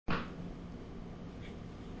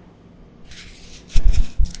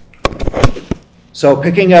So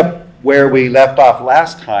picking up where we left off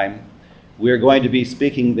last time, we're going to be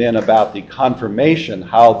speaking then about the confirmation,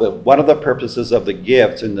 how one of the purposes of the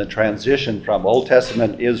gifts in the transition from Old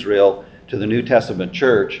Testament Israel to the New Testament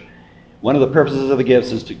church, one of the purposes of the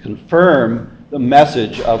gifts is to confirm the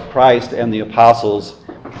message of Christ and the apostles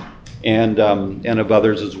and of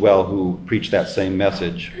others as well who preach that same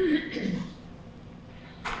message.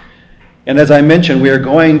 And as I mentioned, we are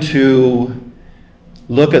going to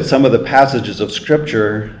look at some of the passages of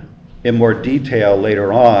Scripture in more detail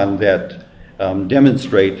later on that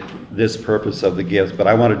demonstrate this purpose of the gifts, but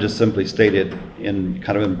I want to just simply state it in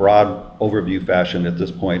broad overview fashion at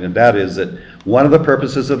this point, and that is that one of the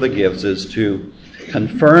purposes of the gifts is to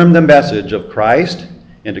confirm the message of Christ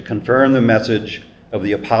and to confirm the message of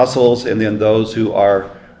the apostles and then those who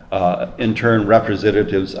are in turn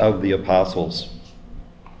representatives of the apostles.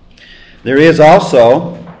 There is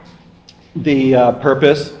also the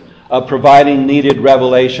purpose of providing needed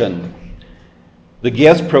revelation. The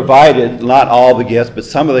gifts provided, not all the gifts, but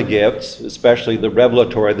some of the gifts, especially the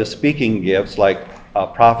revelatory, the speaking gifts like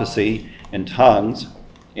prophecy and tongues,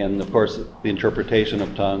 and of course the interpretation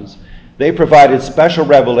of tongues, they provided special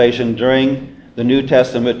revelation during the New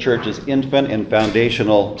Testament church's infant and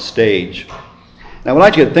foundational stage. Now I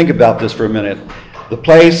want you to think about this for a minute. The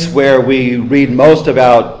place where we read most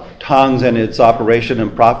about tongues and its operation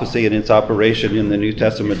and prophecy and its operation in the New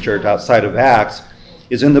Testament church outside of Acts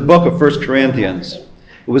is in the book of 1 Corinthians. It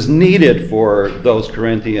was needed for those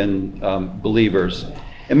Corinthian believers.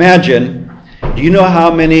 Imagine, do you know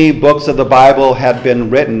how many books of the Bible had been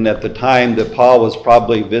written at the time that Paul was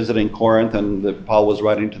probably visiting Corinth and that Paul was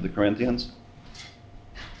writing to the Corinthians?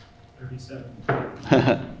 37.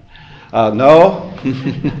 No.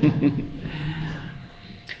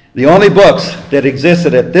 The only books that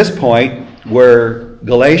existed at this point were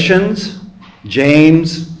Galatians,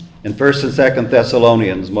 James, and 1st and 2nd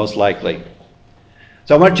Thessalonians, most likely.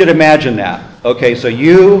 So I want you to imagine that. Okay, so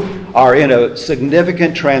you are in a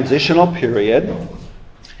significant transitional period,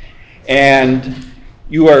 and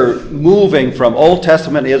you are moving from Old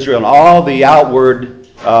Testament Israel and all the outward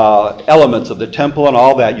elements of the temple and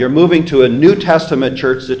all that. You're moving to a New Testament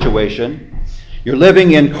church situation. You're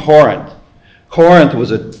living in Corinth. Corinth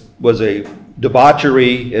was a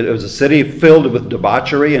debauchery. It was a city filled with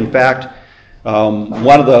debauchery. In fact,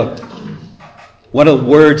 one of the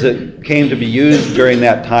words that came to be used during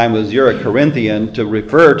that time was "you're a Corinthian," to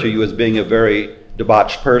refer to you as being a very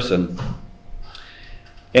debauched person.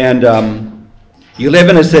 And you live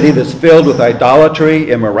in a city that's filled with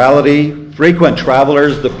idolatry, immorality, frequent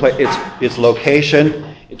travelers. Its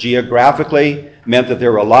location geographically meant that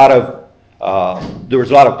there was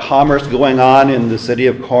a lot of commerce going on in the city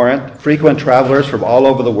of Corinth. Frequent travelers from all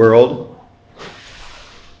over the world.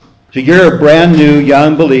 So you're a brand new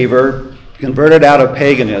young believer, converted out of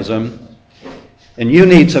paganism, and you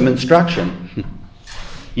need some instruction.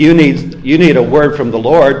 You need a word from the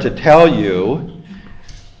Lord to tell you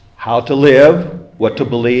how to live, what to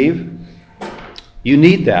believe. You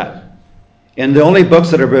need that. And the only books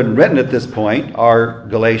that have been written at this point are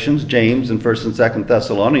Galatians, James, and 1st and 2nd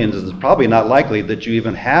Thessalonians. It's probably not likely that you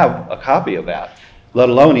even have a copy of that, let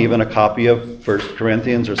alone even a copy of 1st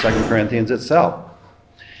Corinthians or 2nd Corinthians itself.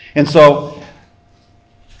 And so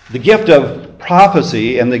the gift of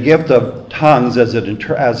prophecy and the gift of tongues as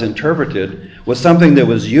interpreted was something that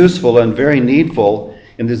was useful and very needful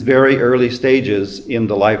in these very early stages in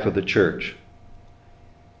the life of the church.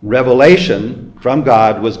 Revelation from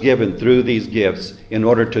God was given through these gifts in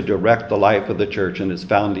order to direct the life of the church in its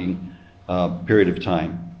founding period of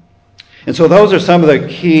time. And so those are some of the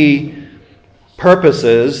key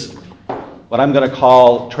purposes, what I'm going to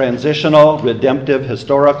call transitional, redemptive,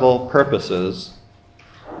 historical purposes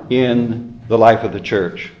in the life of the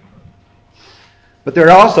church. But there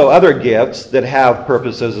are also other gifts that have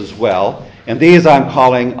purposes as well, and these I'm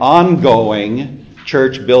calling ongoing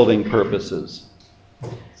church building purposes.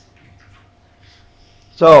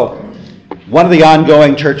 So, one of the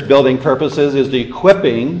ongoing church building purposes is the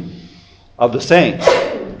equipping of the saints.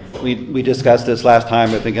 We discussed this last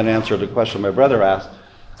time, I think, in answer to the question my brother asked.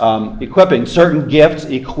 Equipping. Certain gifts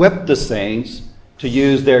equip the saints to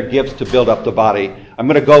use their gifts to build up the body. I'm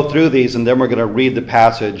going to go through these, and then we're going to read the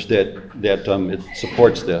passage that it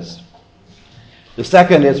supports this. The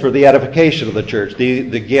second is for the edification of the church.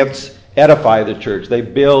 The gifts edify the church. They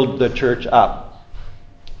build the church up.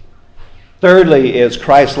 Thirdly is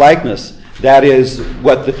Christ-likeness. That is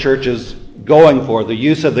what the church is going for. The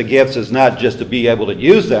use of the gifts is not just to be able to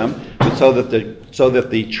use them, but so that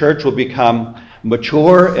the church will become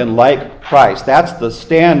mature and like Christ. That's the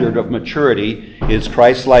standard of maturity, is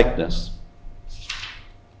Christ-likeness.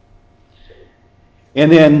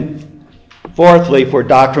 And then, fourthly, for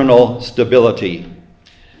doctrinal stability.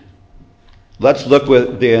 Let's look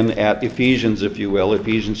then at Ephesians, if you will,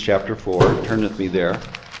 Ephesians chapter 4. Turn with me there.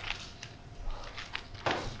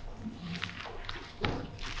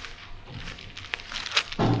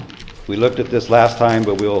 We looked at this last time,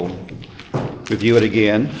 but we'll review it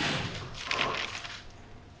again.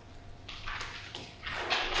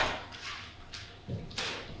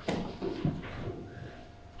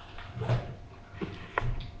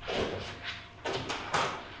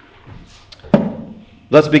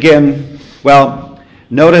 Let's begin. Well,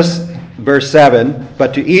 notice verse 7,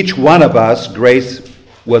 but to each one of us grace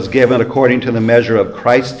was given according to the measure of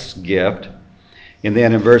Christ's gift. And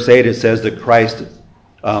then in verse 8 it says that Christ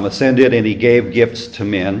ascended and he gave gifts to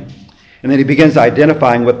men. And then he begins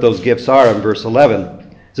identifying what those gifts are in verse 11.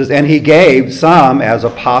 It says, and he gave some as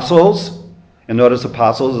apostles, and notice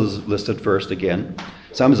apostles is listed first again.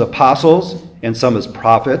 Some as apostles, and some as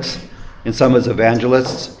prophets, and some as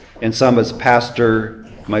evangelists, and some as pastor,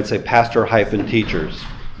 you might say pastor-teachers.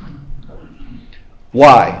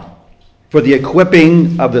 Why? For the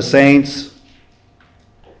equipping of the saints.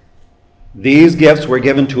 These gifts were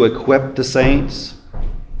given to equip the saints.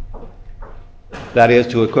 That is,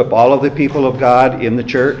 to equip all of the people of God in the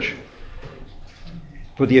church.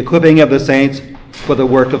 For the equipping of the saints for the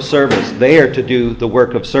work of service. They are to do the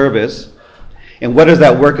work of service. And what is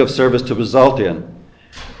that work of service to result in?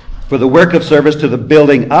 For the work of service to the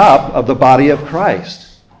building up of the body of Christ.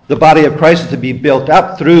 The body of Christ is to be built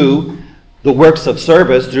up through the works of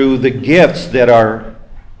service, through the gifts that are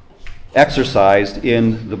exercised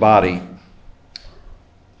in the body.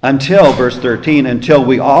 Until, verse 13, until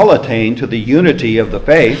we all attain to the unity of the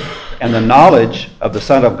faith and the knowledge of the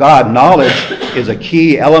Son of God. Knowledge is a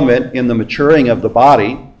key element in the maturing of the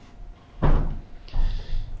body.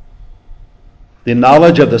 The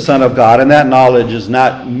knowledge of the Son of God, and that knowledge is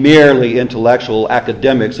not merely intellectual,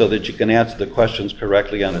 academic, so that you can answer the questions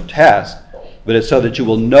correctly on a test, but it's so that you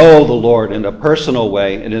will know the Lord in a personal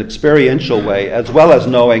way, in an experiential way, as well as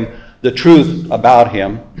knowing the truth about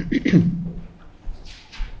him.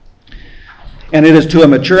 And it is to a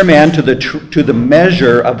mature man to the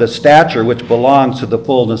measure of the stature which belongs to the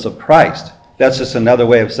fullness of Christ. That's just another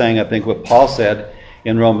way of saying, I think, what Paul said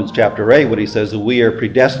in Romans chapter 8, when he says that we are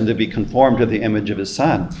predestined to be conformed to the image of his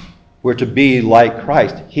Son. We're to be like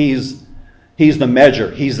Christ. He's the measure.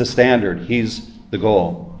 He's the standard. He's the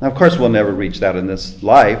goal. Now, of course, we'll never reach that in this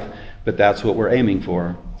life, but that's what we're aiming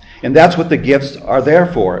for. And that's what the gifts are there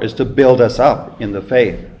for, is to build us up in the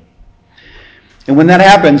faith. And when that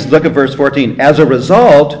happens, look at verse 14. As a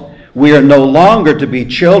result, we are no longer to be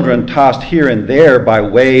children tossed here and there by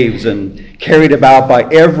waves and carried about by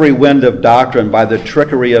every wind of doctrine, by the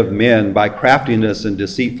trickery of men, by craftiness and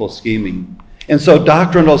deceitful scheming. And so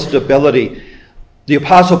doctrinal stability. The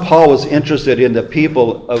Apostle Paul was interested in the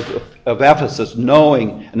people of Ephesus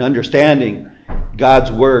knowing and understanding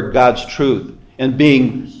God's word, God's truth, and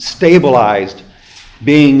being stabilized,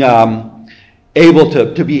 being able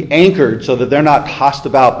to be anchored so that they're not tossed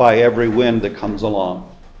about by every wind that comes along,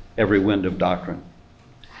 every wind of doctrine.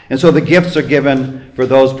 And so the gifts are given for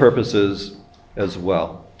those purposes as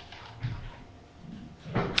well.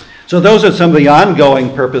 So those are some of the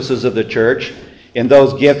ongoing purposes of the church, and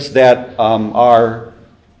those gifts that are,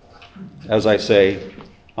 as I say,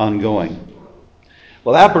 ongoing.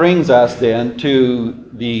 Well, that brings us then to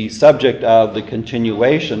the subject of the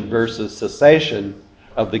continuation versus cessation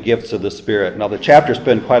of the gifts of the Spirit. Now, the chapter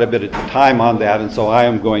spent quite a bit of time on that, and so I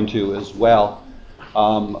am going to as well.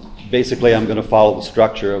 Basically, I'm going to follow the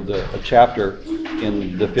structure of the chapter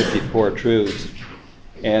in the 54 truths.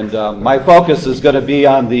 And my focus is going to be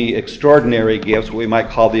on the extraordinary gifts, what we might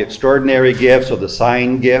call the extraordinary gifts or the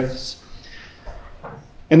sign gifts.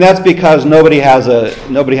 And that's because nobody has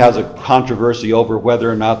a controversy over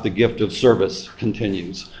whether or not the gift of service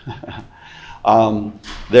continues.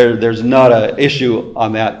 There's not an issue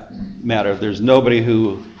on that matter. There's nobody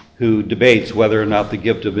who debates whether or not the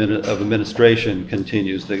gift of administration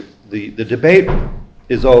continues. The debate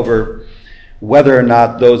is over whether or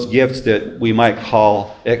not those gifts that we might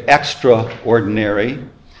call extraordinary,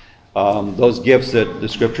 those gifts that the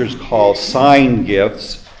Scriptures call sign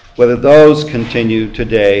gifts, whether those continue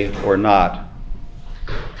today or not.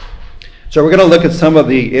 So we're going to look at some of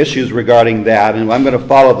the issues regarding that, and I'm going to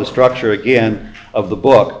follow the structure again of the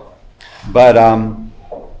book. But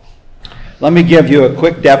let me give you a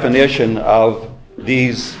quick definition of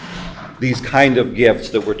these kind of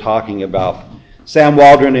gifts that we're talking about. Sam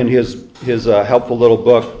Waldron, in his helpful little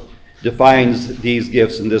book, defines these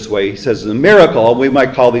gifts in this way. He says, a miracle, we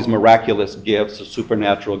might call these miraculous gifts, or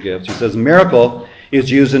supernatural gifts. He says, a miracle is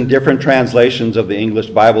used in different translations of the English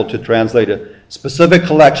Bible to translate a specific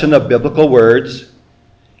collection of biblical words.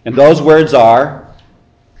 And those words are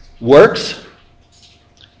works,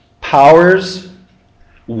 powers,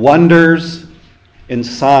 wonders, and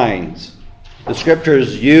signs. The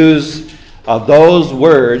scriptures use those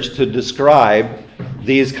words to describe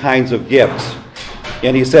these kinds of gifts.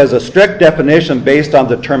 And he says a strict definition based on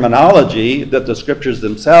the terminology that the scriptures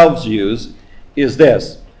themselves use is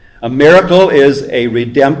this. A miracle is a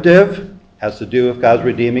redemptive, has to do with God's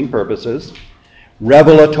redeeming purposes.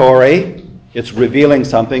 Revelatory, it's revealing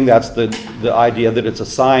something. That's the idea that it's a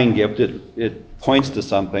sign gift. It points to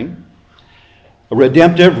something. A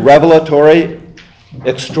redemptive, revelatory,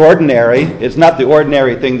 extraordinary. It's not the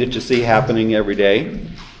ordinary thing that you see happening every day.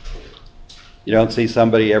 You don't see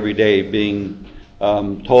somebody every day being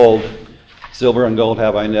told, silver and gold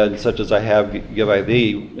have I none, such as I have give I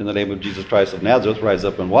thee, in the name of Jesus Christ of Nazareth, rise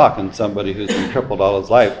up and walk. And somebody who's been crippled all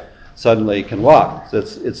his life suddenly can walk. So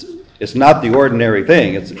it's not the ordinary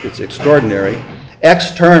thing. It's extraordinary.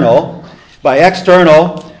 External. By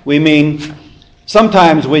external, we mean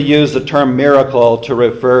sometimes we use the term miracle to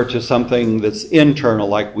refer to something that's internal,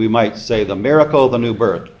 like we might say the miracle of the new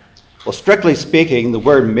birth. Well, strictly speaking, the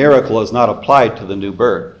word miracle is not applied to the new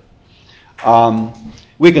birth.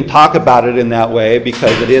 We can talk about it in that way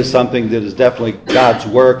because it is something that is definitely God's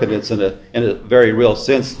work, and it's in a very real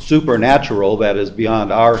sense supernatural, that is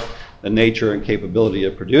beyond our nature and capability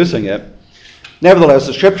of producing it. Nevertheless,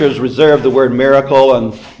 the scriptures reserve the word miracle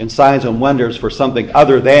and signs and wonders for something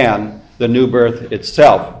other than the new birth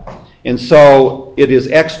itself. And so it is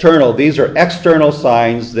external. These are external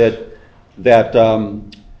signs that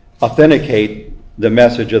authenticate the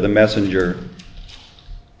message of the messenger.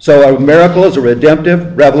 So a miracle is a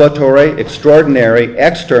redemptive, revelatory, extraordinary,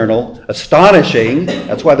 external, astonishing,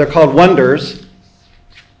 that's why they're called wonders,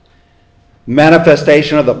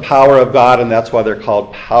 manifestation of the power of God, and that's why they're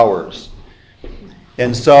called powers.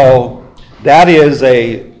 And so that is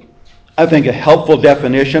I think a helpful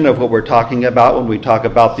definition of what we're talking about when we talk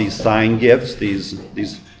about these sign gifts,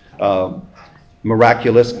 these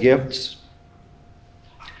miraculous gifts.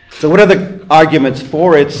 So what are the arguments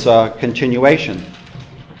for its continuation?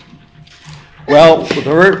 Well,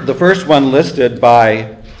 the first one listed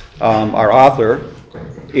by our author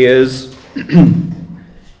is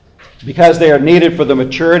because they are needed for the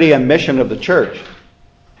maturity and mission of the church.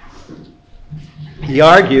 He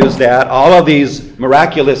argues that all of these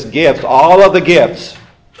miraculous gifts, all of the gifts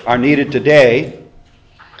are needed today.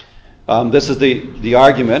 This is the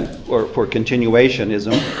argument for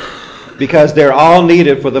continuationism, because they're all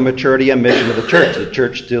needed for the maturity and mission of the church. The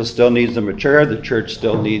church still needs to mature. The church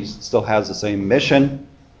still has the same mission.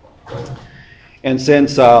 And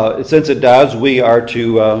since it does, we are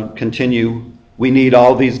to continue. We need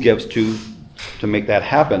all these gifts to make that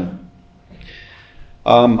happen.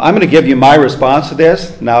 I'm going to give you my response to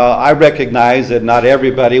this. Now, I recognize that not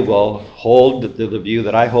everybody will hold the view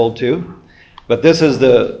that I hold to, but this is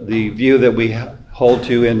the view that we hold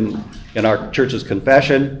to in our church's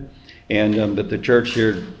confession, and that the church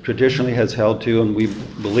here traditionally has held to, and we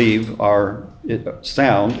believe are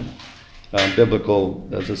sound biblical,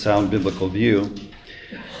 as a sound biblical view.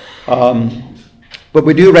 But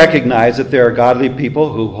we do recognize that there are godly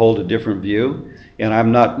people who hold a different view, and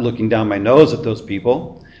I'm not looking down my nose at those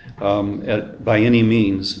people by any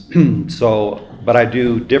means. But I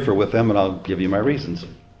do differ with them, and I'll give you my reasons.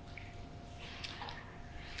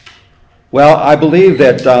 Well, I believe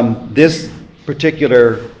that this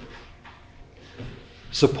particular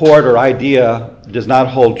support or idea does not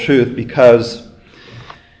hold truth because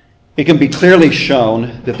it can be clearly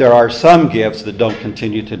shown that there are some gifts that don't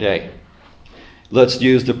continue today. Let's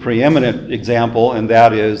use the preeminent example, and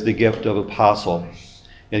that is the gift of apostle.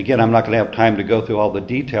 And again, I'm not going to have time to go through all the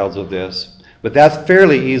details of this, but that's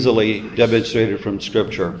fairly easily demonstrated from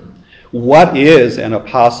Scripture. What is an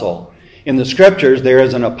apostle? In the Scriptures, there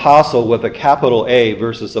is an apostle with a capital A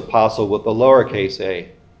versus apostle with a lowercase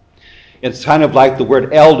a. It's kind of like the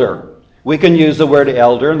word elder. We can use the word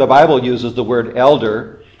elder, and the Bible uses the word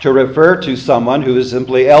elder to refer to someone who is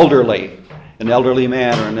simply elderly, an elderly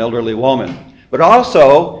man or an elderly woman. But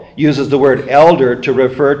also uses the word elder to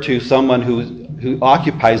refer to someone who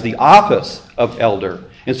occupies the office of elder.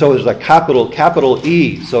 And so there's a capital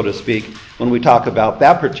E, so to speak, when we talk about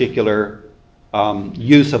that particular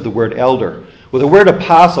use of the word elder. Well, the word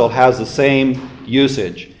apostle has the same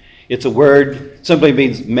usage. It's a word, simply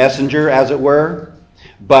means messenger, as it were.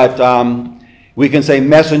 But we can say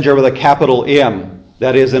messenger with a capital M.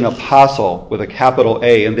 That is an apostle with a capital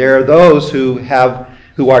A. And there are those who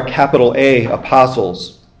are capital A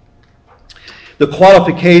apostles. The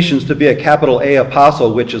qualifications to be a capital A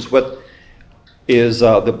apostle, which is what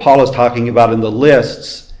that Paul is talking about in the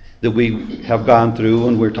lists that we have gone through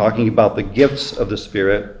when we're talking about the gifts of the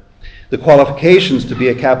Spirit. The qualifications to be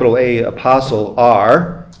a capital A apostle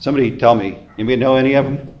are, somebody tell me, anybody know any of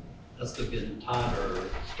them? Must have been taught or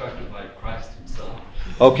instructed by Christ himself.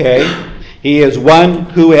 Okay. He is one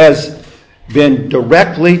who has been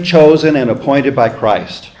directly chosen and appointed by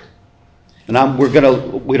Christ. And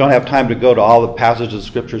we don't have time to go to all the passages of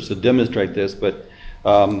scriptures to demonstrate this, but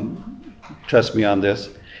trust me on this.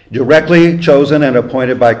 Directly chosen and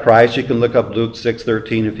appointed by Christ. You can look up Luke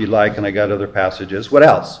 6:13 if you like, and I got other passages. What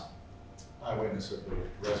else? Eyewitness of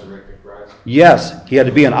the resurrected Christ. Yes, he had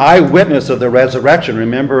to be an eyewitness of the resurrection.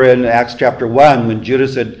 Remember in Acts chapter 1 when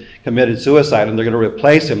Judas had committed suicide and they're going to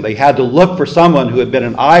replace him, they had to look for someone who had been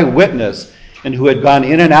an eyewitness and who had gone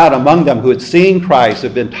in and out among them, who had seen Christ,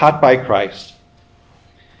 had been taught by Christ.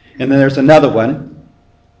 And then there's another one.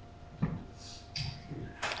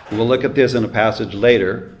 We'll look at this in a passage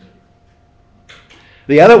later.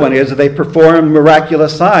 The other one is that they performed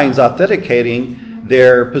miraculous signs authenticating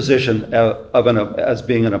their position as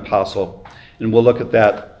being an apostle. And we'll look at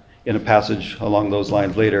that in a passage along those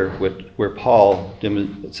lines later where Paul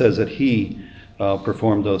says that he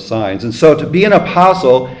performed those signs. And so to be an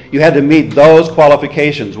apostle, you had to meet those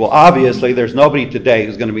qualifications. Well, obviously, there's nobody today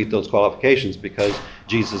who's going to meet those qualifications because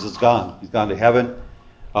Jesus is gone. He's gone to heaven.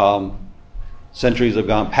 Centuries have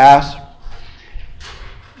gone past.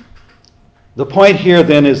 The point here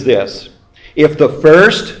then is this. If the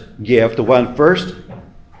first gift, the one first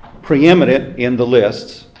preeminent in the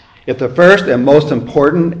lists, if the first and most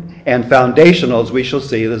important and foundational, as we shall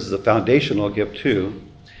see, this is a foundational gift too,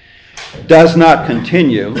 does not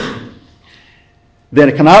continue, then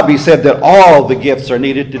it cannot be said that all the gifts are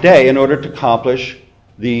needed today in order to accomplish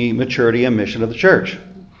the maturity and mission of the church.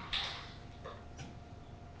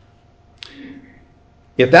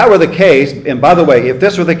 If that were the case, and by the way, if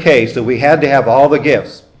this were the case, that we had to have all the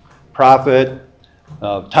gifts, prophet,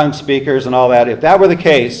 tongue speakers and all that, if that were the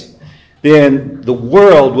case, then the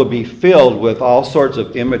world would be filled with all sorts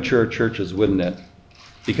of immature churches, wouldn't it?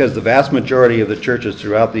 Because the vast majority of the churches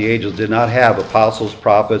throughout the ages did not have apostles,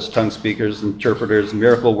 prophets, tongue speakers, interpreters,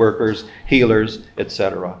 miracle workers, healers,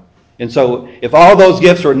 etc. And so if all those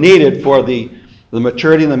gifts were needed for the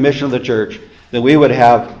maturity and the mission of the church, then we would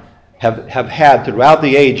have had throughout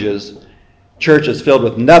the ages churches filled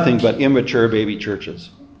with nothing but immature baby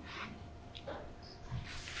churches.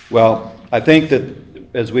 Well, I think that,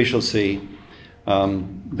 as we shall see,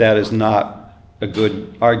 that is not a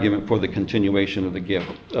good argument for the continuation of the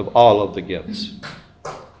gift, of all of the gifts.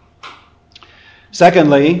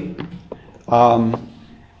 Secondly,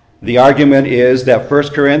 the argument is that 1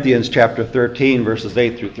 Corinthians chapter 13, verses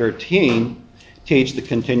 8 through 13, teach the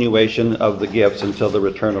continuation of the gifts until the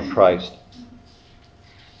return of Christ.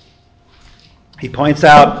 He points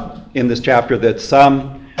out in this chapter that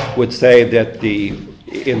some would say that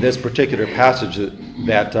in this particular passage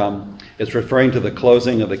that it's referring to the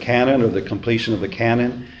closing of the canon or the completion of the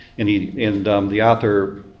canon, and the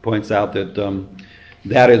author points out that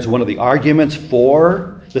that is one of the arguments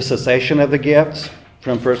for the cessation of the gifts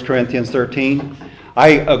from 1 Corinthians 13. I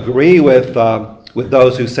agree with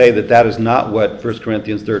those who say that that is not what 1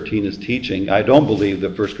 Corinthians 13 is teaching. I don't believe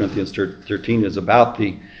that 1 Corinthians 13 is about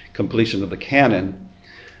the completion of the canon.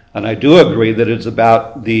 And I do agree that it's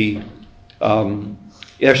about the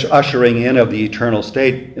ushering in of the eternal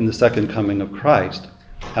state in the second coming of Christ.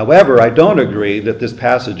 However, I don't agree that this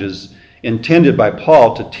passage is intended by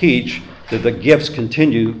Paul to teach that the gifts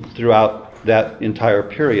continue throughout that entire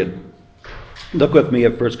period. Look with me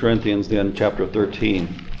at 1 Corinthians then, chapter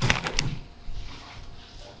 13.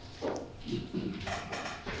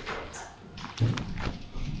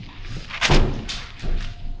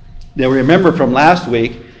 Now remember from last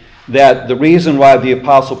week that the reason why the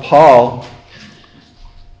Apostle Paul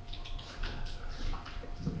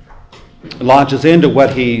launches into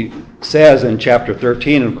what he says in chapter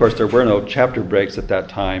 13, and of course there were no chapter breaks at that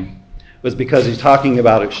time, was because he's talking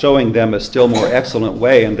about it, showing them a still more excellent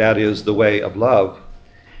way, and that is the way of love.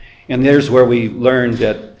 And there's where we learn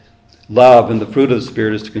that love and the fruit of the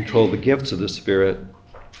Spirit is to control the gifts of the Spirit.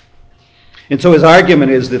 And so his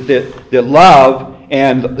argument is that love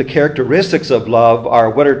and the characteristics of love are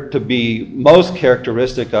what are to be most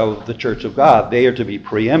characteristic of the church of God. They are to be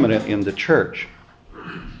preeminent in the church.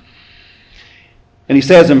 And he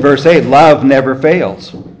says in verse 8, love never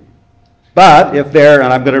fails. But if there,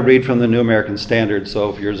 and I'm going to read from the New American Standard, so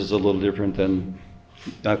if yours is a little different, then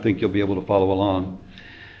I think you'll be able to follow along.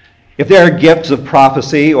 If there are gifts of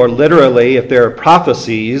prophecy, or literally, if there are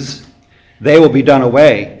prophecies, they will be done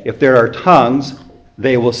away. If there are tongues,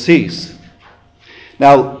 they will cease.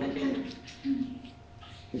 Now,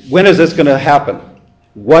 when is this going to happen?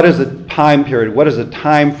 What is the time period? What is the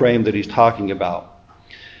time frame that he's talking about?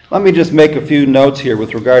 Let me just make a few notes here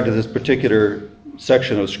with regard to this particular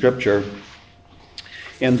section of Scripture.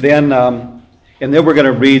 And then we're going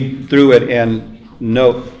to read through it and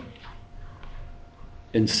note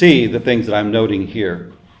and see the things that I'm noting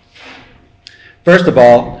here. First of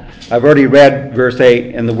all, I've already read verse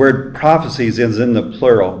 8, and the word prophecies is in the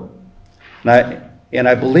plural. And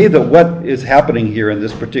I believe that what is happening here in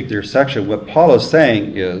this particular section, what Paul is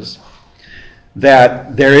saying is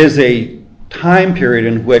that there is a time period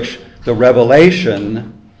in which the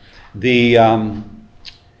revelation, the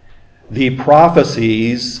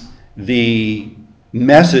prophecies, the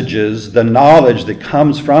messages, the knowledge that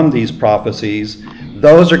comes from these prophecies,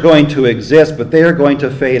 those are going to exist, but they are going to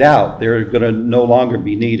fade out. They're going to no longer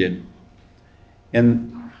be needed.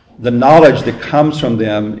 And the knowledge that comes from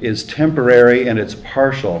them is temporary and it's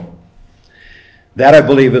partial. That, I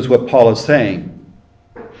believe, is what Paul is saying.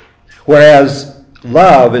 Whereas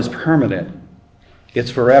love is permanent. It's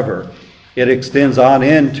forever. It extends on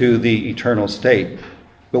into the eternal state.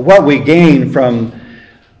 But what we gain from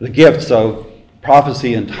the gifts of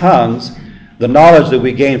prophecy and tongues, the knowledge that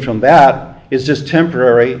we gain from that is just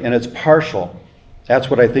temporary and it's partial. That's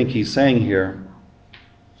what I think he's saying here.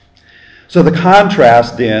 So the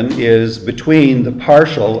contrast then is between the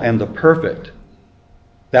partial and the perfect.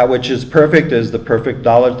 That which is perfect is the perfect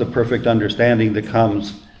knowledge, the perfect understanding that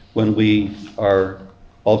comes when we are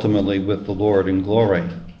ultimately with the Lord in glory.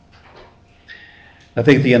 I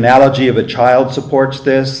think the analogy of a child supports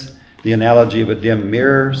this. The analogy of a dim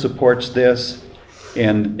mirror supports this.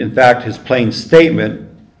 And in fact, his plain statement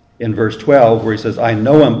in verse 12 where he says, I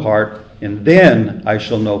know in part, and then I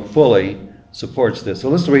shall know fully, supports this. So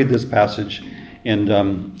let's read this passage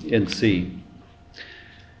and see.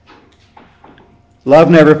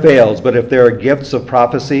 Love never fails, but if there are gifts of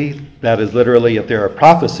prophecy, that is literally if there are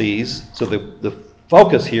prophecies, so the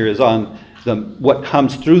focus here is on what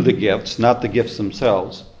comes through the gifts, not the gifts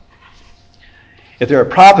themselves. If there are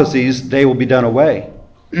prophecies, they will be done away.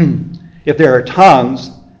 If there are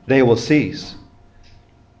tongues, they will cease.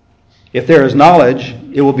 If there is knowledge,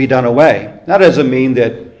 it will be done away. That doesn't mean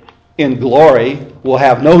that in glory we'll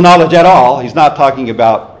have no knowledge at all. He's not talking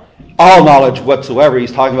about all knowledge whatsoever.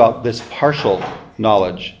 He's talking about this partial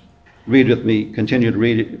knowledge. Read with me, continue to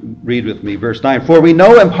read with me. Verse 9, for we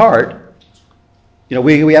know in part,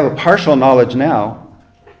 we have a partial knowledge now,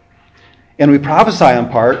 and we prophesy in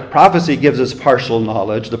part. Prophecy gives us partial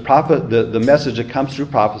knowledge. The message that comes through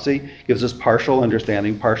prophecy gives us partial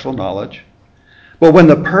understanding, partial knowledge. But when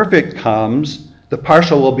the perfect comes, the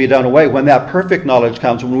partial will be done away. When that perfect knowledge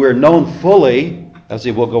comes, when we're known fully, as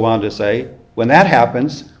he will go on to say, when that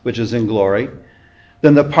happens, which is in glory,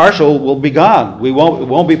 then the partial will be gone. It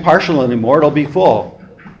won't be partial anymore. It'll be full.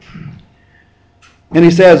 And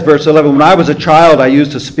he says, verse 11, when I was a child, I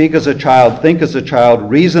used to speak as a child, think as a child,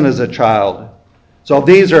 reason as a child. So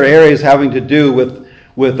these are areas having to do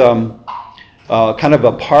with kind of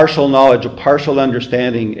a partial knowledge, a partial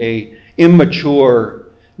understanding, a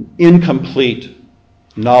immature, incomplete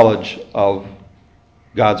knowledge of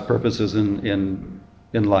God's purposes in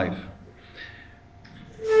life.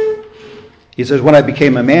 He says, when I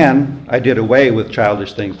became a man, I did away with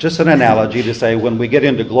childish things. Just an analogy to say when we get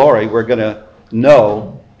into glory, we're going to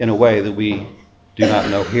know in a way that we do not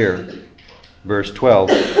know here. Verse 12,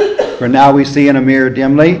 for now we see in a mirror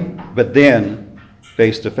dimly, but then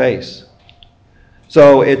face to face.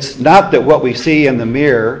 So it's not that what we see in the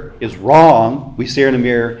mirror is wrong. We see in the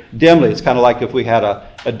mirror dimly. It's kind of like if we had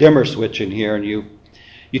a dimmer switch in here and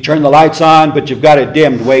you turn the lights on, but you've got it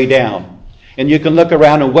dimmed way down. And you can look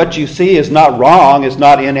around and what you see is not wrong, it's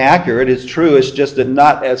not inaccurate, it's true. It's just that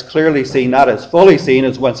not as clearly seen, not as fully seen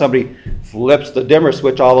as when somebody flips the dimmer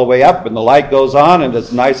switch all the way up and the light goes on and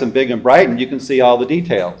it's nice and big and bright and you can see all the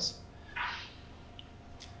details.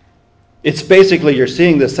 It's basically you're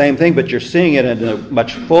seeing the same thing, but you're seeing it in a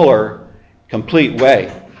much fuller, complete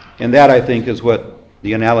way. And that, I think, is what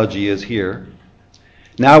the analogy is here.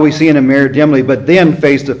 Now we see in a mirror dimly, but then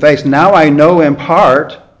face to face. Now I know in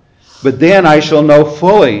part, but then I shall know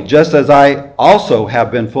fully, just as I also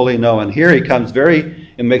have been fully known. Here he comes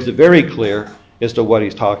and makes it very clear as to what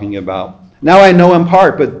he's talking about. Now I know in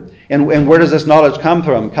part, and where does this knowledge come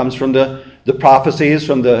from? It comes from the prophecies,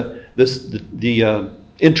 from the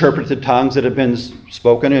interpreted tongues that have been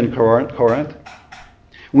spoken in Corinth.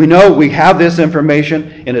 We know we have this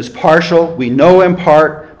information and it's partial. We know in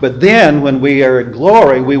part, but then when we are in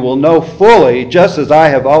glory, we will know fully, just as I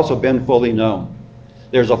have also been fully known.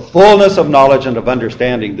 There's a fullness of knowledge and of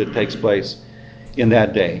understanding that takes place in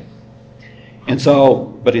that day. And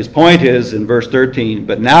so, but his point is in verse 13,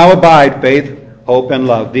 but now abide faith, hope, and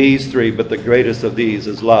love, these three, but the greatest of these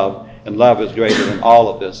is love, and love is greater than all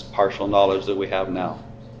of this partial knowledge that we have now.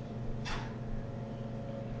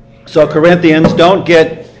 So Corinthians, don't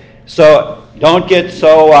get so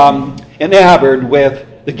enamored with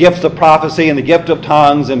the gifts of prophecy and the gift of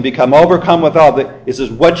tongues and become overcome with all that. This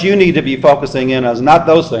is what you need to be focusing in on, is not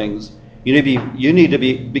those things. You need to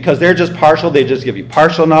be, because they're just partial, they just give you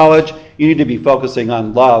partial knowledge. You need to be focusing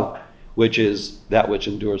on love, which is that which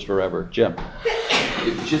endures forever. Jim.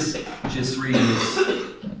 Just reading this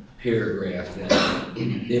paragraph now.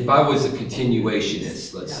 If I was a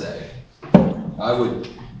continuationist, let's say, I would.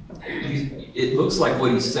 It looks like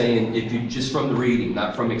what he's saying, if you just from the reading,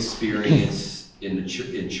 not from experience in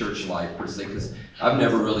church life per se, because I've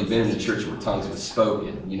never really been in a church where tongues was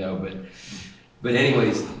spoken, But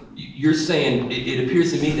anyways, you're saying it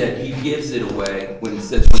appears to me that he gives it away when he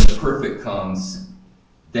says when the perfect comes,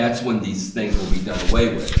 that's when these things will be done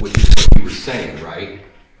away with, which is what you were saying, right?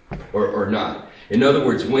 Or not. In other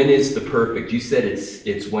words, when is the perfect? You said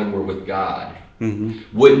it's when we're with God.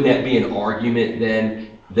 Mm-hmm. Wouldn't that be an argument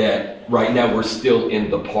then that right now we're still in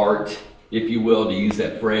the part, if you will, to use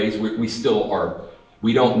that phrase? We still are,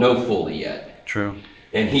 we don't know fully yet. True.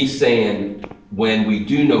 And he's saying when we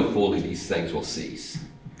do know fully, these things will cease.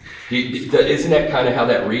 Isn't that kind of how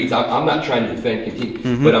that reads? I'm not trying to defend continue,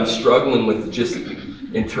 mm-hmm. but I'm struggling with just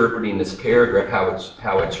interpreting this paragraph,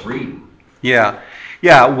 how it's reading. Yeah.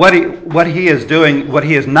 What he is doing, what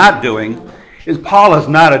he is not doing, is Paul is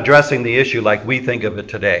not addressing the issue like we think of it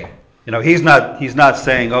today. He's not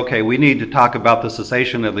saying, okay, we need to talk about the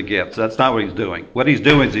cessation of the gifts. That's not what he's doing. What he's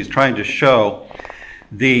doing is he's trying to show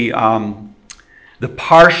the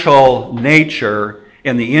partial nature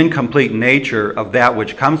and the incomplete nature of that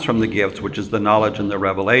which comes from the gifts, which is the knowledge and the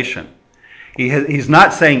revelation. He's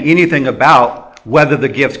not saying anything about whether the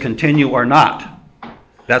gifts continue or not.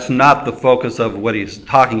 That's not the focus of what he's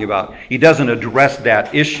talking about. He doesn't address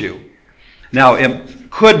that issue. Now, it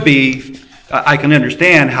could be, I can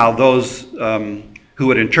understand how those who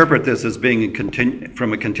would interpret this as being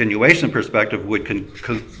from a continuation perspective would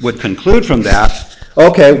conclude from that,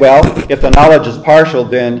 okay, well, if the knowledge is partial,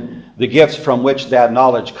 then the gifts from which that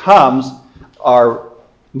knowledge comes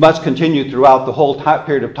must continue throughout the whole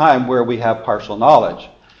period of time where we have partial knowledge.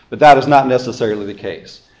 But that is not necessarily the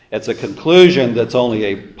case. It's a conclusion that's only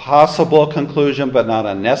a possible conclusion, but not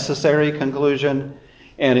a necessary conclusion.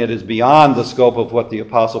 And it is beyond the scope of what the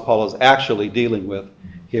Apostle Paul is actually dealing with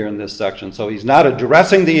here in this section. So he's not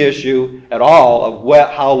addressing the issue at all of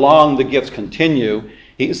how long the gifts continue.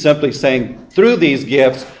 He's simply saying through these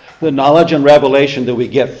gifts, the knowledge and revelation that we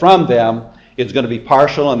get from them is going to be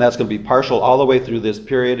partial, and that's going to be partial all the way through this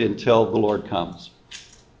period until the Lord comes.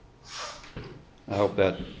 I hope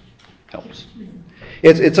that helps.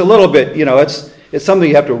 It's a little bit, it's something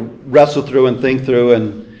you have to wrestle through and think through,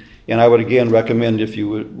 and I would again recommend, if you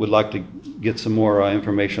would like to get some more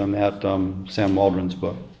information on that, Sam Waldron's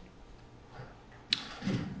book.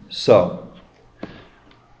 So,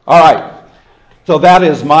 all right. So that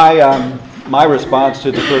is my response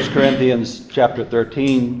to the 1 Corinthians chapter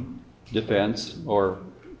 13 defense or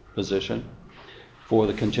position for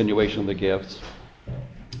the continuation of the gifts.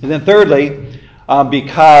 And then thirdly,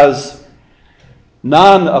 because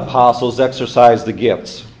non-apostles exercise the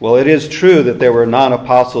gifts. Well, it is true that there were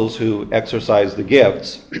non-apostles who exercised the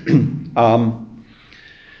gifts.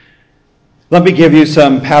 Let me give you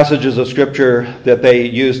some passages of Scripture that they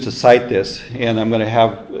use to cite this, and I'm going to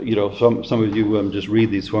have some of you just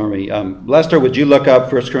read these for me. Lester, would you look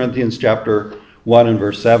up 1 Corinthians chapter 1 and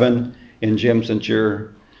verse 7? And Jim, since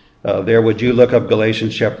you're there, would you look up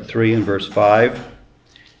Galatians chapter 3 and verse 5?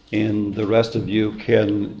 And the rest of you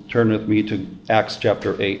can turn with me to Acts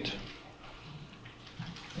chapter 8.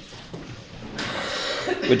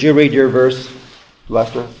 Would you read your verse,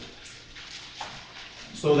 Lester?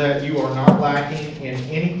 So that you are not lacking in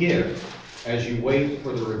any gift as you wait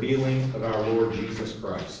for the revealing of our Lord Jesus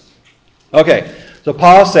Christ. Okay, so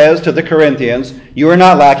Paul says to the Corinthians, you are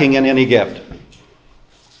not lacking in any gift.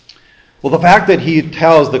 Well, the fact that he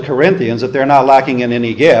tells the Corinthians that they're not lacking in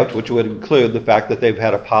any gift, which would include the fact that they've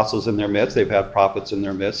had apostles in their midst, they've had prophets in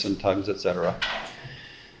their midst, and tongues, etc.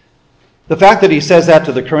 The fact that he says that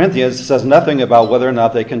to the Corinthians says nothing about whether or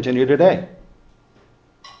not they continue today.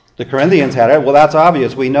 The Corinthians had it. Well, that's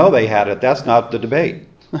obvious. We know they had it. That's not the debate.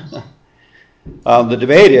 The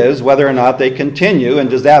debate is whether or not they continue, and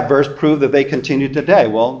does that verse prove that they continue today?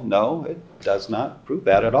 Well, no, it does not prove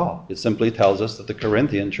that at all. It simply tells us that the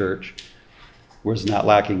Corinthian church was not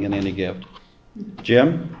lacking in any gift.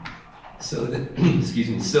 Jim? So then,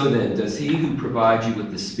 does he who provides you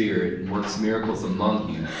with the Spirit and works miracles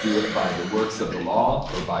among you do it by the works of the law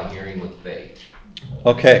or by hearing with faith?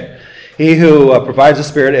 Okay. He who provides the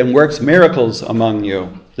Spirit and works miracles among you.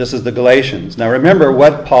 This is the Galatians. Now remember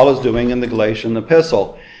what Paul is doing in the Galatian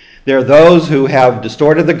epistle. There are those who have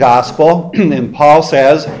distorted the gospel, and Paul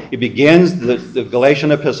says, he begins the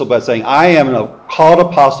Galatian epistle by saying, I am a called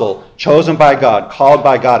apostle, chosen by God, called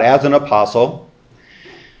by God as an apostle.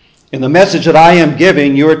 And the message that I am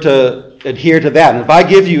giving, you are to adhere to that. And if I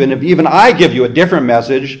give you, and if even I give you a different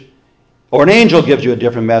message, or an angel gives you a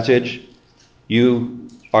different message, you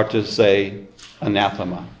are to say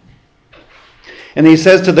anathema. And he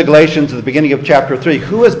says to the Galatians at the beginning of chapter 3,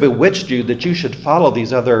 who has bewitched you that you should follow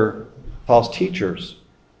these other false teachers?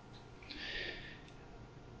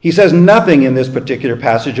 He says nothing in this particular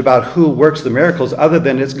passage about who works the miracles other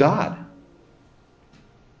than it's God.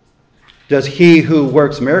 Does he who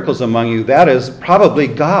works miracles among you, that is probably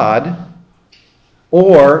God,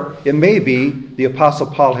 or it may be the Apostle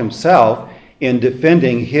Paul himself in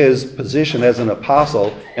defending his position as an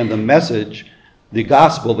apostle and the message, the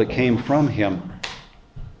gospel that came from him.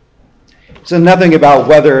 It says nothing about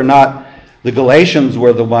whether or not the Galatians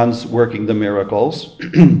were the ones working the miracles.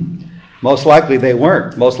 Most likely they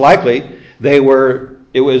weren't. Most likely they were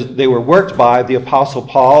worked by the Apostle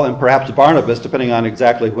Paul and perhaps Barnabas, depending on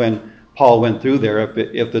exactly when Paul went through there.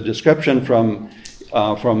 If the description from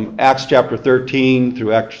Acts chapter 13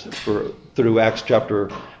 through Acts chapter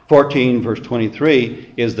 14, verse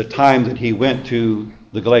 23, is the time that he went to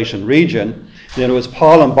the Galatian region, then it was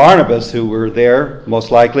Paul and Barnabas who were there,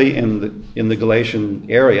 most likely in the Galatian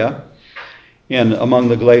area and among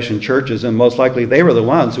the Galatian churches, and most likely they were the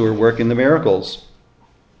ones who were working the miracles.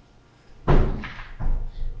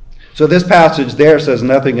 So this passage there says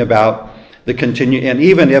nothing about the continue, and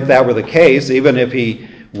even if that were the case, even if he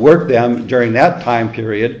worked them during that time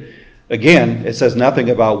period, again, it says nothing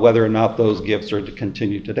about whether or not those gifts are to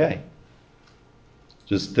continue today.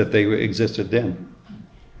 Just that they existed then.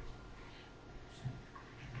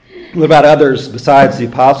 What about others besides the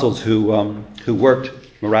apostles who worked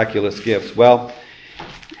miraculous gifts? Well,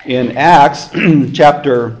 in Acts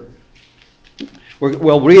chapter,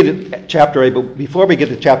 we'll read chapter 8, but before we get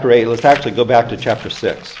to chapter 8, let's actually go back to chapter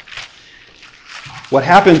 6. What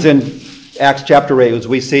happens in Acts chapter 8 is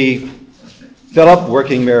we see Philip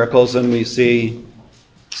working miracles, and we see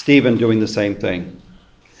Stephen doing the same thing.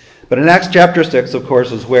 But in Acts chapter 6, of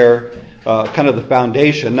course, is where kind of the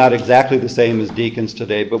foundation, not exactly the same as deacons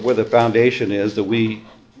today, but where the foundation is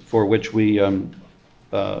for which we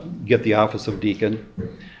get the office of deacon.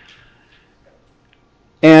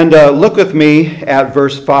 And look with me at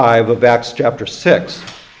verse 5 of Acts chapter 6. It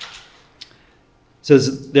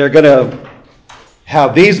says they're going to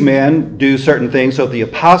have these men do certain things so that the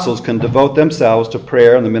apostles can devote themselves to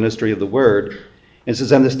prayer and the ministry of the word. It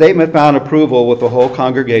says, and the statement found approval with the whole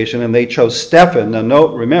congregation, and they chose Stephen. Now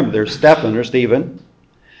note, remember, there's Stephen or Stephen,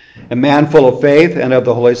 a man full of faith and of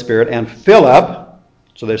the Holy Spirit, and Philip.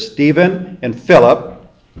 So there's Stephen and Philip.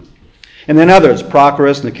 And then others,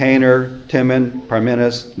 Prochorus, Nicanor, Timon,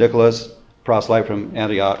 Parmenas, Nicholas, proselyte from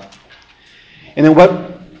Antioch. And then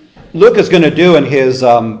what Luke is going to do in his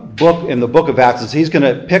book, in the book of Acts, is he's going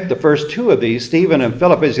to pick the first two of these, Stephen and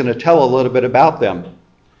Philip. He's going to tell a little bit about them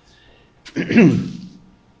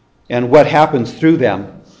and what happens through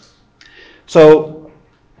them. So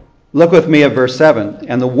look with me at verse 7.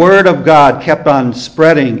 And the word of God kept on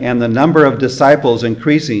spreading, and the number of disciples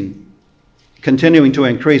continuing to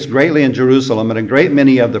increase greatly in Jerusalem, and a great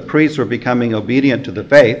many of the priests were becoming obedient to the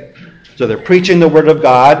faith. So they're preaching the word of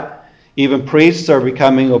God. Even priests are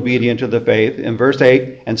becoming obedient to the faith. In verse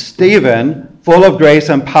 8, and Stephen, full of grace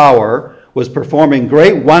and power, was performing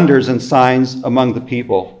great wonders and signs among the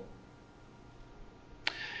people.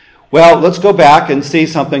 Well, let's go back and see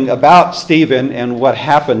something about Stephen and what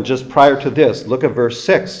happened just prior to this. Look at verse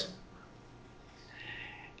 6.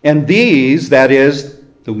 And these, that is,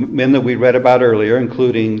 the men that we read about earlier,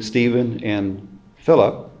 including Stephen and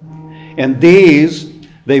Philip, and these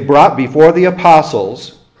they brought before the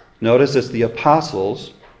apostles. Notice it's the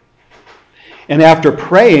apostles. And after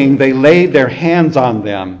praying, they laid their hands on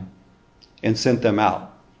them and sent them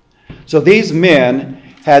out. So these men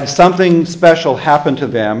had something special happen to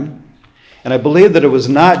them. And I believe that it was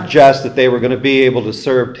not just that they were going to be able to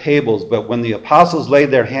serve tables, but when the apostles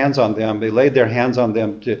laid their hands on them, they laid their hands on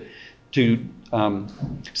them to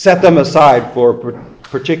set them aside for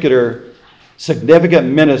particular significant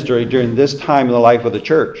ministry during this time in the life of the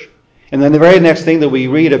church. And then the very next thing that we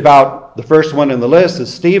read about, the first one in the list,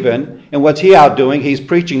 is Stephen. And what's he out doing? He's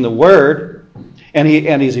preaching the word. And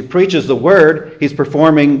as he preaches the word, he's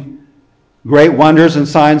performing great wonders and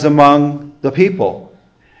signs among the people.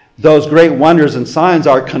 Those great wonders and signs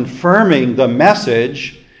are confirming the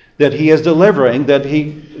message that he is delivering, that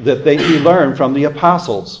he learned from the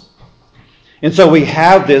apostles. And so we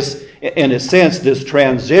have this, in a sense, this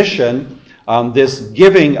transition, this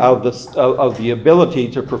giving of the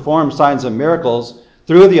ability to perform signs and miracles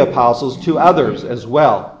through the apostles to others as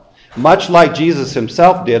well, much like Jesus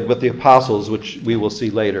himself did with the apostles, which we will see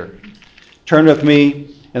later. Turn with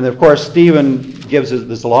me, and of course Stephen gives us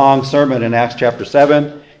this long sermon in Acts chapter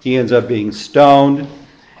 7. He ends up being stoned.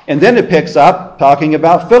 And then it picks up talking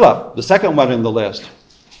about Philip, the second one in the list.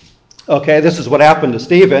 Okay, this is what happened to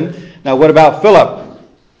Stephen. Now what about Philip?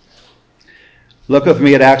 Look with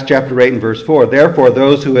me at Acts chapter 8 and verse 4. Therefore,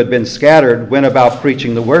 those who had been scattered went about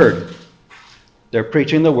preaching the word. They're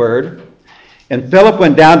preaching the word. And Philip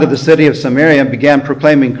went down to the city of Samaria and began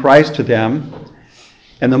proclaiming Christ to them.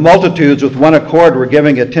 And the multitudes with one accord were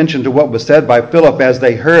giving attention to what was said by Philip as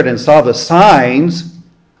they heard and saw the signs.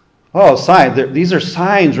 Oh, signs. These are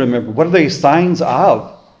signs, remember. What are they signs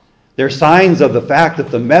of? They're signs of the fact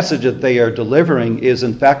that the message that they are delivering is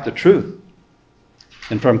in fact the truth.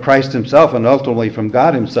 And from Christ himself and ultimately from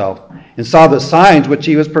God himself. And saw the signs which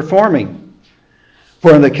he was performing.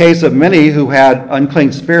 For in the case of many who had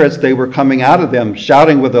unclean spirits, they were coming out of them,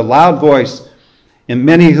 shouting with a loud voice. And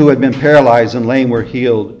many who had been paralyzed and lame were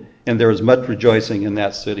healed. And there was much rejoicing in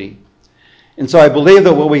that city. And so I believe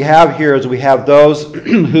that what we have here is we have those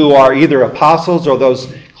who are either apostles or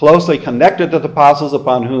those closely connected to the apostles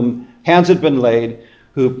upon whom hands had been laid,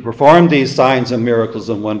 who performed these signs and miracles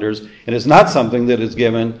and wonders. And it's not something that is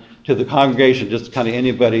given to the congregation, just kind of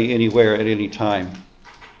anybody, anywhere, at any time.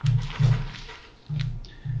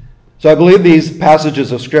 So I believe these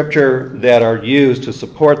passages of Scripture that are used to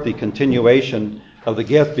support the continuation of the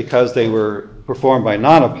gift because they were performed by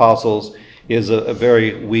non-apostles is a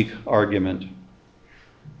very weak argument.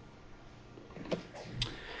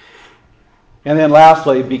 And then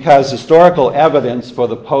lastly, because historical evidence for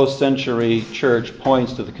the post-century church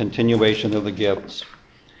points to the continuation of the gifts.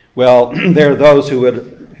 Well, there are those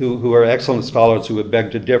who are excellent scholars who would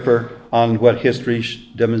beg to differ on what history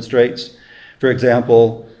demonstrates. For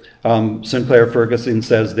example, Sinclair Ferguson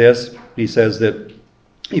says this. He says that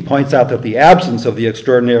he points out that the absence of the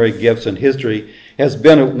extraordinary gifts in history has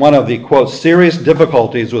been one of the, quote, serious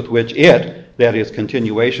difficulties with which it, that is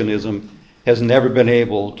continuationism, has never been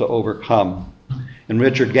able to overcome. And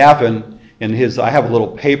Richard Gaffin, in his, I have a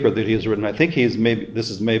little paper that he has written, I think this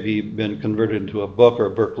has maybe been converted into a book or a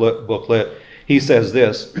booklet. He says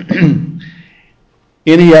this,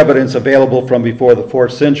 any evidence available from before the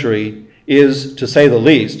 4th century is, to say the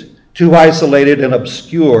least, too isolated and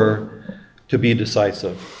obscure to be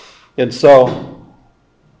decisive. And so,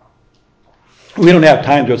 we don't have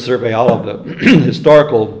time to survey all of the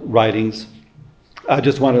historical writings. I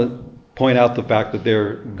just want to point out the fact that there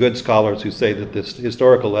are good scholars who say that this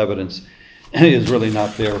historical evidence is really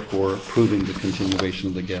not there for proving the continuation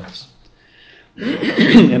of the gifts.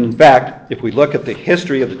 And in fact, if we look at the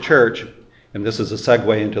history of the church, and this is a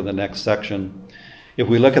segue into the next section, if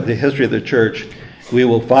we look at the history of the church, we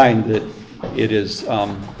will find that it is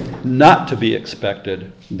not to be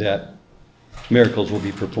expected that miracles will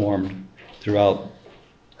be performed throughout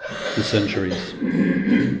the centuries.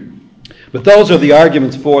 But those are the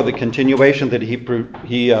arguments for the continuation that he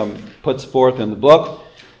puts forth in the book.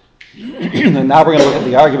 And now we're going to look at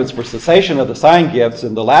the arguments for cessation of the sign gifts.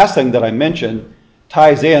 And the last thing that I mentioned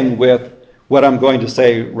ties in with what I'm going to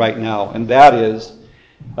say right now. And that is,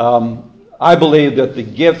 I believe that the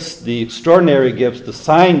gifts, the extraordinary gifts, the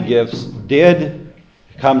sign gifts did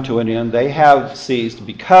come to an end. They have ceased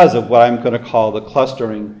because of what I'm going to call the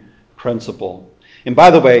clustering principle. And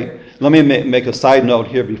by the way, let me make a side note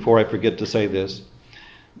here before I forget to say this.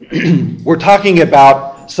 We're talking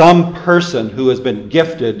about some person who has been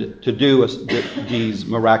gifted to do these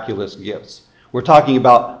miraculous gifts. We're talking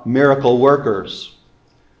about miracle workers.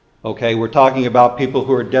 Okay, we're talking about people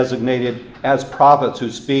who are designated as prophets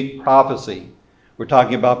who speak prophecy. We're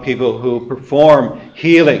talking about people who perform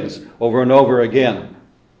healings over and over again.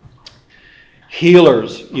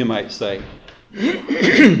 Healers, you might say.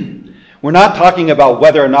 We're not talking about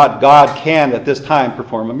whether or not God can at this time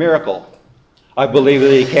perform a miracle. I believe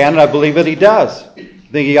that he can, and I believe that he does. I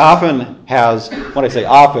think he often has, when I say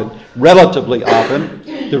often, relatively often,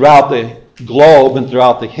 throughout the globe and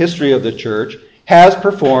throughout the history of the church, has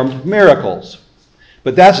performed miracles.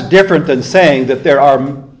 But that's different than saying that there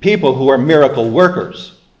are people who are miracle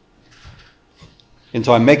workers. And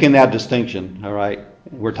so I'm making that distinction, all right?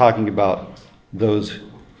 We're talking about those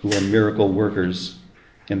who are miracle workers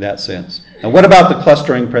in that sense. Now, what about the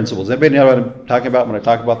clustering principles? Anybody know what I'm talking about when I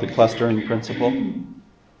talk about the clustering principle?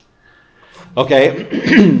 Okay,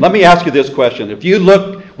 let me ask you this question. If you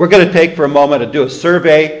look, we're going to take for a moment and do a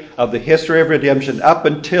survey of the history of redemption up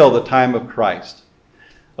until the time of Christ.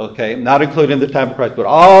 Okay, not including the time of Christ, but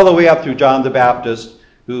all the way up through John the Baptist,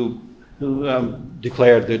 who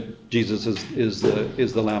declared that Jesus is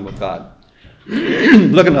the Lamb of God.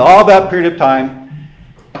 Looking at all that period of time,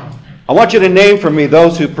 I want you to name for me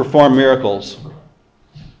those who perform miracles.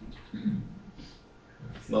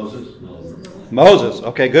 Moses.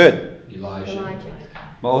 Okay, good. Elijah.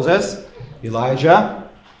 Moses. Elijah.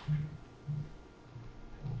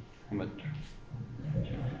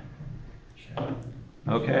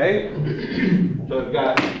 Okay.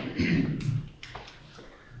 So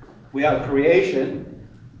we have creation.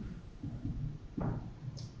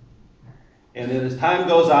 And then as time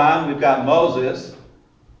goes on, we've got Moses.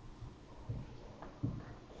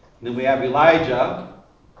 Then we have Elijah.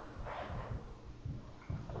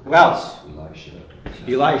 Who else?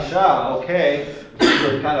 Elisha, okay.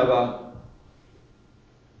 We're kind of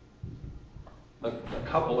a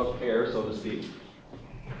couple of pairs, so to speak.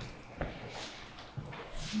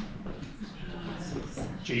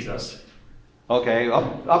 Jesus. Okay,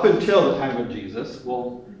 up until the time of Jesus.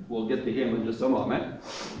 We'll get to him in just a moment.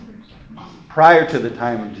 Prior to the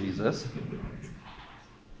time of Jesus.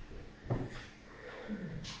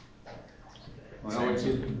 Well,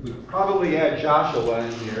 we probably had Joshua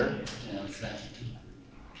in here.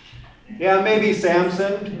 Yeah, maybe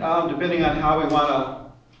Samson, depending on how we want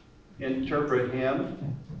to interpret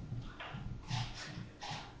him.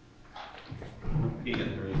 He in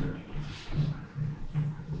there either.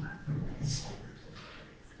 Is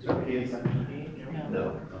there he in Samson?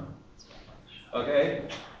 No. Okay.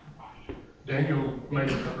 Daniel made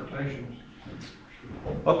interpretations.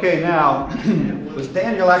 Okay, now, was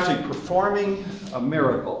Daniel actually performing a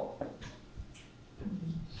miracle?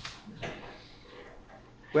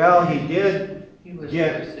 Well, he did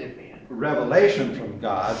get revelation from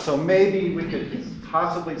God, so maybe we could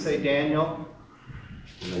possibly say Daniel.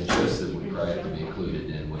 And then Joseph would probably have to be included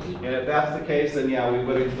in, wouldn't he? And if that's the case, then yeah, we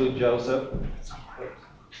would include Joseph.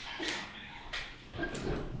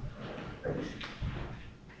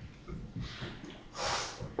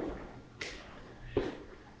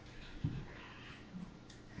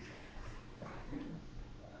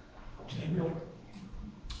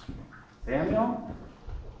 Samuel?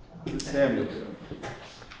 Samuel.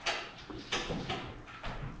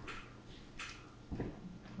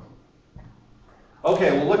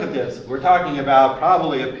 Okay, well, look at this. We're talking about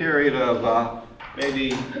probably a period of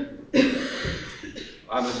maybe,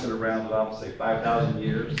 I'm just going to round it off and say 5,000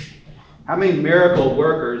 years. How many miracle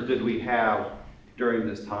workers did we have during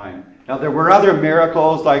this time? Now, there were other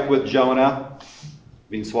miracles, like with Jonah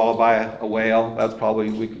being swallowed by a whale. That's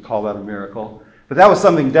probably, we could call that a miracle. But that was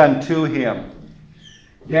something done to him.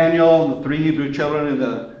 Daniel, the 3 Hebrew children in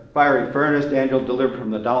the fiery furnace, Daniel delivered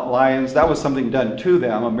from the lions. That was something done to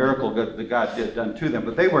them, a miracle that God did done to them.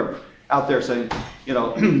 But they weren't out there saying,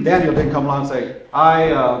 Daniel didn't come along and say,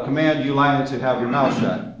 I command you lions to have your mouth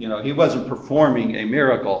shut. He wasn't performing a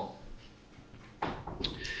miracle.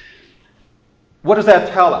 What does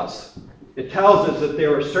that tell us? It tells us that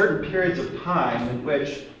there were certain periods of time in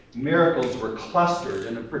which miracles were clustered.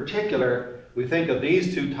 And in particular, we think of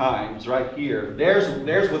these two times right here. There's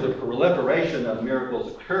where the proliferation of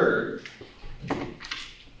miracles occurred.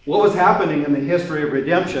 What was happening in the history of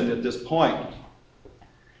redemption at this point?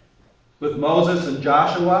 With Moses and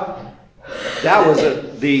Joshua, that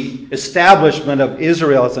was the establishment of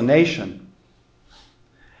Israel as a nation.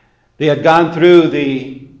 They had gone through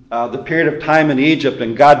the period of time in Egypt,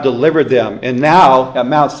 and God delivered them. And now, at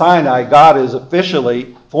Mount Sinai, God is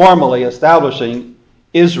officially, formally establishing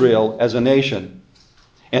Israel as a nation,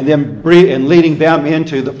 and then leading them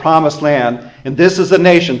into the promised land. And this is the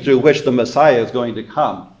nation through which the Messiah is going to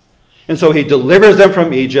come. And so he delivers them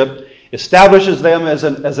from Egypt, establishes them as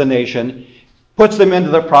a nation, puts them into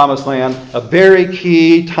the promised land, a very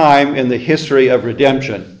key time in the history of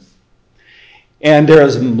redemption. And there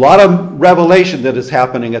is a lot of revelation that is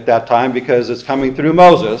happening at that time because it's coming through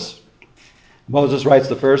Moses. Moses writes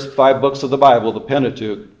the first 5 books of the Bible, the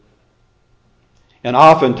Pentateuch. And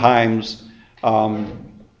oftentimes,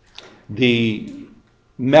 the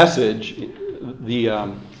message,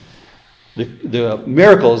 the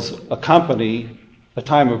miracles accompany a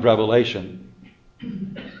time of revelation.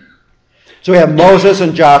 So we have Moses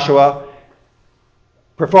and Joshua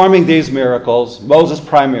performing these miracles, Moses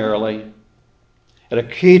primarily, at a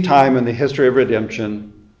key time in the history of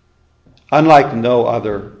redemption, unlike no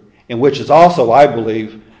other, and which is also, I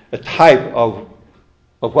believe, a type of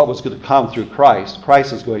of what was going to come through Christ.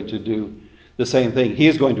 Christ is going to do the same thing. He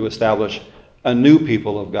is going to establish a new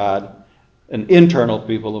people of God, an internal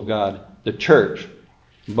people of God, the church.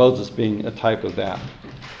 Moses being a type of that.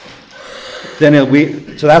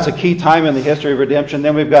 So that's a key time in the history of redemption.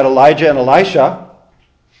 Then we've got Elijah and Elisha.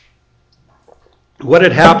 What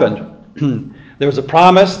had happened? There was a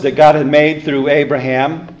promise that God had made through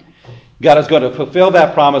Abraham. God is going to fulfill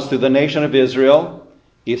that promise through the nation of Israel.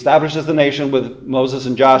 He establishes the nation with Moses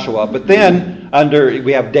and Joshua. But then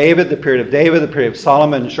we have David, the period of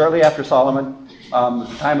Solomon, and shortly after Solomon,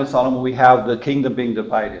 the time of Solomon, we have the kingdom being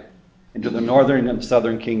divided into the northern and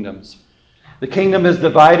southern kingdoms. The kingdom is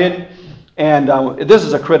divided, and this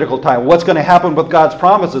is a critical time. What's going to happen with God's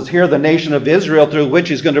promises? Here, the nation of Israel, through which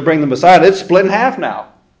he's going to bring the Messiah, it's split in half now.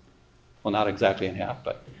 Well, not exactly in half,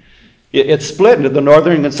 but it's split into the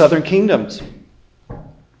northern and southern kingdoms.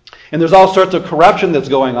 And there's all sorts of corruption that's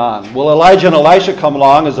going on. Well, Elijah and Elisha come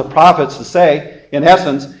along as the prophets to say, in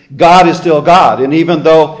essence, God is still God. And even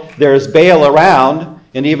though there's Baal around,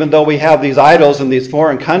 and even though we have these idols in these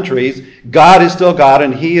foreign countries, God is still God,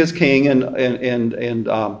 and he is king and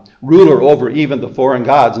ruler over even the foreign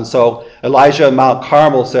gods. And so Elijah at Mount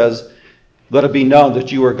Carmel says, let it be known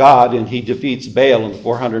that you are God, and he defeats Baal and the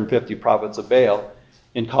 450 prophets of Baal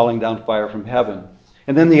in calling down fire from heaven.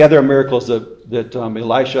 And then the other miracles that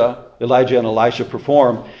Elijah and Elisha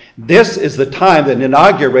perform. This is the time that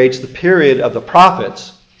inaugurates the period of the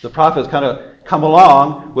prophets. The prophets kind of come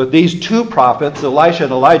along with these two prophets, Elisha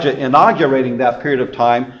and Elijah, inaugurating that period of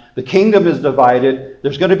time. The kingdom is divided.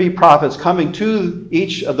 There's going to be prophets coming to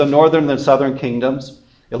each of the northern and southern kingdoms.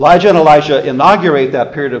 Elijah and Elisha inaugurate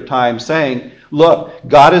that period of time saying, look,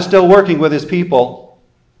 God is still working with his people.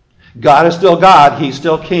 God is still God. He's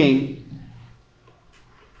still king.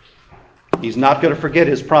 He's not going to forget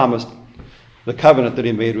his promise, the covenant that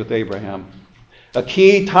he made with Abraham. A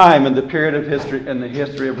key time in the period of history, in the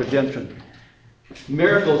history of redemption.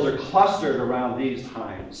 Miracles are clustered around these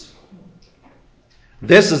times.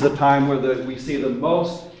 This is the time where we see the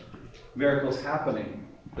most miracles happening.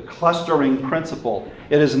 The clustering principle.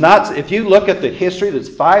 It is not, if you look at the history that's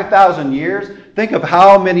 5,000 years, think of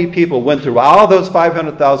how many people went through all those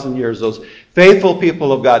 500,000 years. Those faithful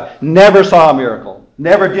people of God never saw a miracle,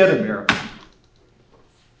 never did a miracle.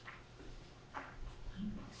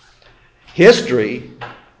 History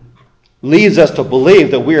leads us to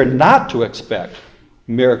believe that we are not to expect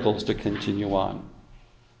miracles to continue on.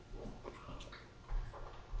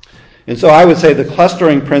 And so I would say the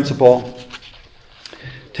clustering principle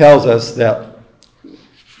tells us that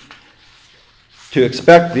to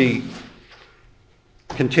expect the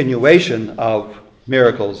continuation of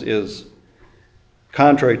miracles is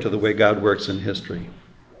contrary to the way God works in history.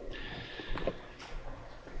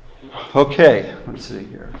 Okay, let's see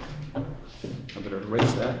here. I better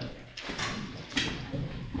erase that.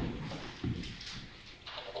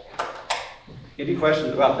 Any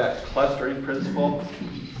questions about that clustering principle?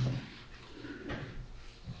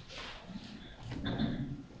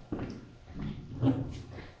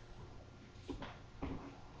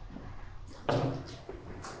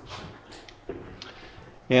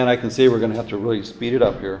 And I can see we're going to have to really speed it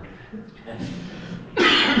up here.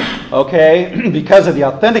 Okay, because of the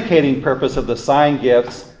authenticating purpose of the sign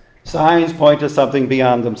gifts, signs point to something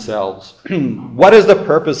beyond themselves. What is the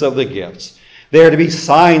purpose of the gifts? They are to be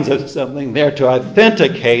signs of something. They are to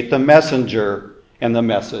authenticate the messenger and the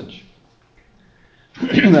message.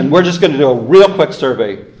 And we're just going to do a real quick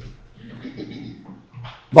survey.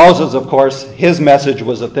 Moses, of course, his message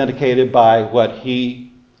was authenticated by what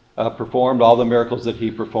he performed, all the miracles that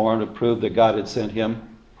he performed to prove that God had sent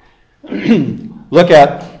him. Look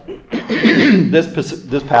at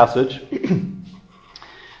this passage.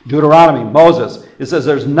 Deuteronomy, Moses. It says,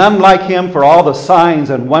 there's none like him for all the signs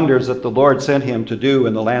and wonders that the Lord sent him to do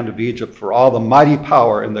in the land of Egypt, for all the mighty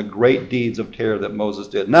power and the great deeds of terror that Moses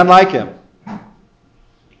did. None like him.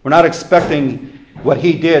 We're not expecting what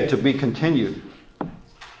he did to be continued.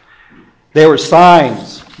 They were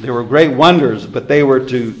signs. They were great wonders, but they were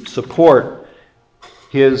to support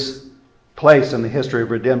his place in the history of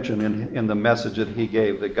redemption in the message that he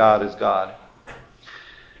gave, that God is God.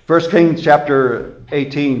 1 Kings chapter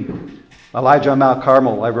 18, Elijah on Mount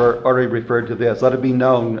Carmel, I've already referred to this. Let it be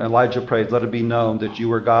known, Elijah prays, let it be known that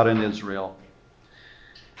you are God in Israel.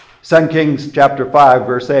 2 Kings chapter 5,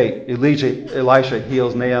 verse 8, Elisha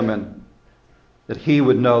heals Naaman, that he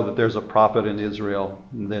would know that there's a prophet in Israel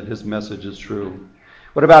and that his message is true.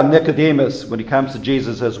 What about Nicodemus when he comes to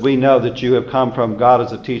Jesus, says, we know that you have come from God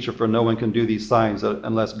as a teacher, for no one can do these signs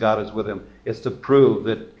unless God is with him. It's to prove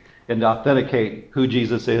that and to authenticate who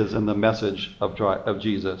Jesus is and the message of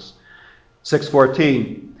Jesus.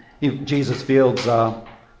 6:14, Jesus feeds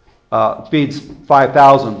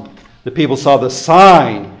 5,000. The people saw the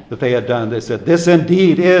sign that they had done. They said, "This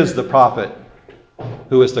indeed is the prophet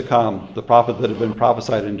who is to come," the prophet that had been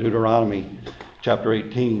prophesied in Deuteronomy chapter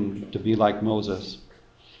 18 to be like Moses.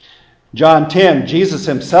 John 10, Jesus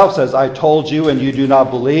himself says, "I told you and you do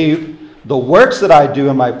not believe. The works that I do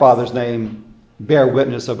in my Father's name bear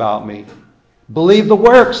witness about me." Believe the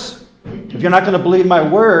works. If you're not going to believe my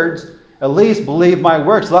words, at least believe my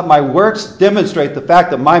works. Let my works demonstrate the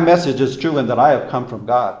fact that my message is true and that I have come from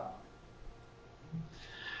God.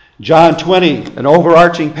 John 20, an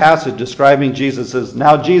overarching passage describing Jesus, says,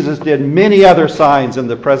 "Now Jesus did many other signs in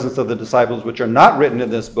the presence of the disciples, which are not written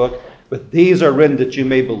in this book, but these are written that you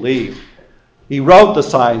may believe." He wrote the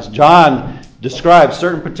signs. John describes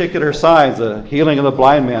certain particular signs, the healing of the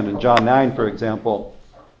blind man in John 9, for example.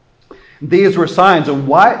 These were signs, and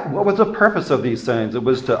what was the purpose of these signs? It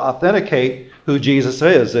was to authenticate who Jesus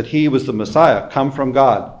is, that he was the Messiah, come from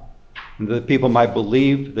God, and that people might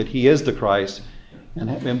believe that he is the Christ, and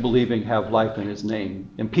in believing have life in his name.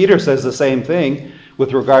 And Peter says the same thing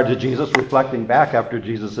with regard to Jesus, reflecting back after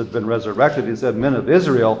Jesus had been resurrected. He said, "Men of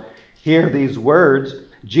Israel, hear these words.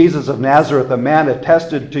 Jesus of Nazareth, a man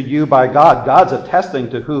attested to you by God." God's attesting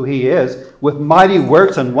to who he is with mighty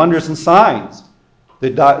works and wonders and signs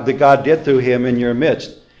that God did through him in your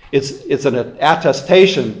midst. It's an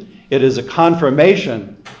attestation. It is a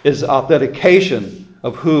confirmation. It is authentication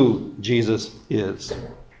of who Jesus is.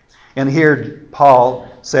 And here Paul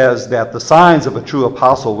says that the signs of a true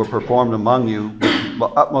apostle were performed among you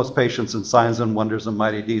with utmost patience and signs and wonders and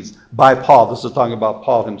mighty deeds by Paul. This is talking about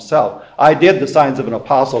Paul himself. "I did the signs of an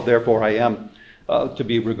apostle, therefore I am to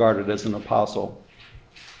be regarded as an apostle."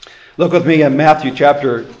 Look with me in Matthew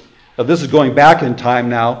chapter, this is going back in time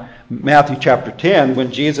now, Matthew chapter 10,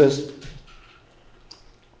 when Jesus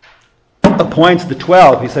appoints the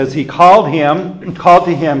 12. He says he called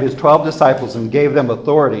to him his 12 disciples and gave them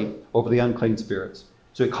authority over the unclean spirits.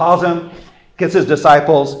 So he calls them, gets his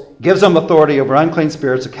disciples, gives them authority over unclean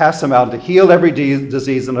spirits to cast them out and to heal every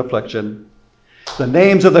disease and affliction. The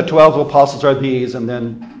names of the 12 apostles are these, and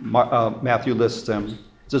then Matthew lists them.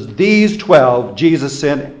 It says, "These 12 Jesus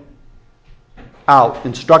sent out,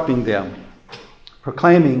 instructing them,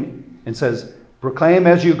 proclaiming," and says, "Proclaim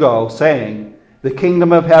as you go, saying, the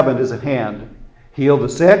kingdom of heaven is at hand. Heal the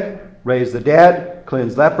sick, raise the dead,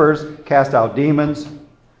 cleanse lepers, cast out demons.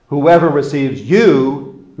 Whoever receives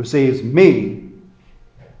you receives me,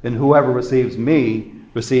 and whoever receives me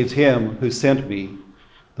receives him who sent me.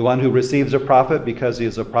 The one who receives a prophet because he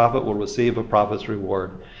is a prophet will receive a prophet's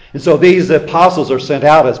reward." And so these apostles are sent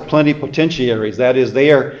out as plenipotentiaries. That is,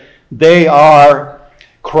 they are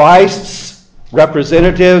Christ's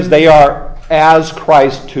representatives. They are as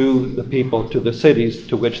Christ to the people, to the cities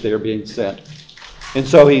to which they are being sent. And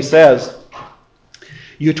so he says,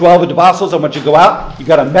 "You 12 apostles, I want you to go out. You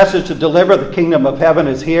got a message to deliver. The kingdom of heaven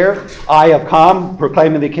is here. I have come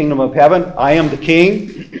proclaiming the kingdom of heaven. I am the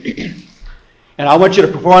king. And I want you to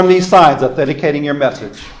perform these signs, authenticating your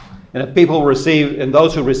message. And if people receive, and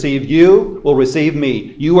those who receive you will receive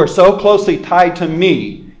me. You are so closely tied to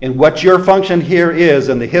me in what your function here is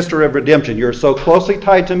in the history of redemption. You're so closely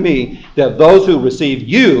tied to me that those who receive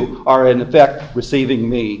you are in effect receiving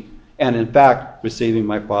me, and in fact receiving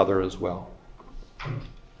my Father as well."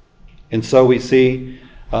 And so we see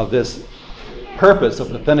this purpose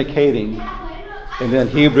of authenticating, and then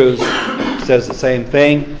Hebrews says the same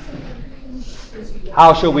thing.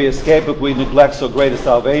 "How shall we escape if we neglect so great a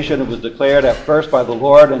salvation? It was declared at first by the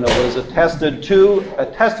Lord, and it was attested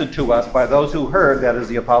to us by those who heard," that is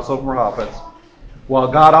the apostles and prophets, "while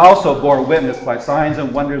God also bore witness by signs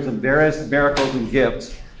and wonders and various miracles and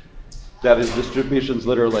gifts," that is distributions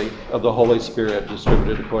literally of the Holy Spirit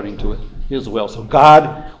distributed according to his will. So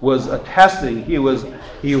God was attesting, he was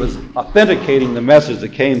authenticating the message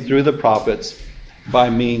that came through the prophets by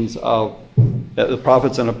means of the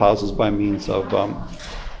prophets and apostles, by means of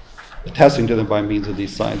attesting to them by means of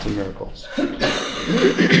these signs and miracles.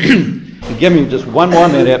 Give me just one more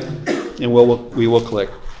minute and we will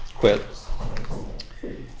quit.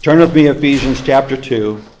 Turn with me Ephesians chapter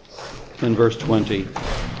 2 and verse 20.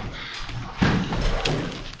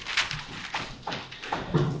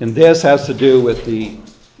 And this has to do with the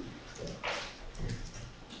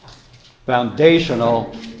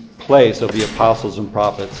foundational place of the apostles and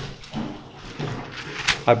prophets.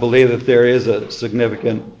 I believe that there is a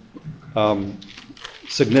significant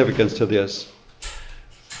significance to this.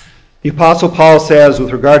 The Apostle Paul says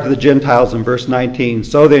with regard to the Gentiles in verse 19,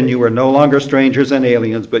 "So then you are no longer strangers and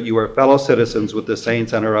aliens, but you are fellow citizens with the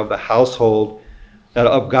saints and are of the household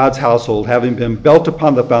of God's household, having been built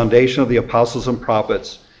upon the foundation of the apostles and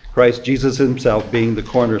prophets, Christ Jesus himself being the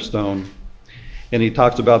cornerstone. And he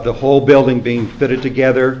talks about the whole building being fitted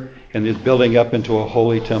together and is building up into a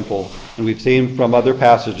holy temple. And we've seen from other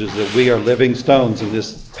passages that we are living stones in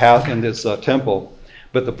this temple.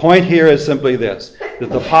 But the point here is simply this, that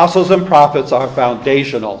the apostles and prophets are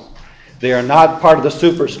foundational. They are not part of the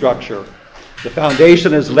superstructure. The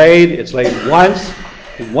foundation is laid. It's laid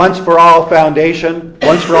once for all foundation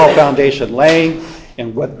laying.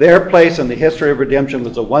 And what their place in the history of redemption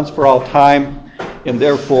was a once for all time, and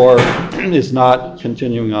therefore is not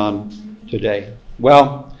continuing on today.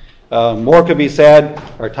 Well, more could be said.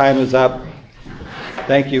 Our time is up.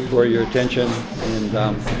 Thank you for your attention.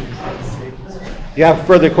 And if you have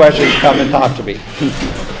further questions, come and talk to me.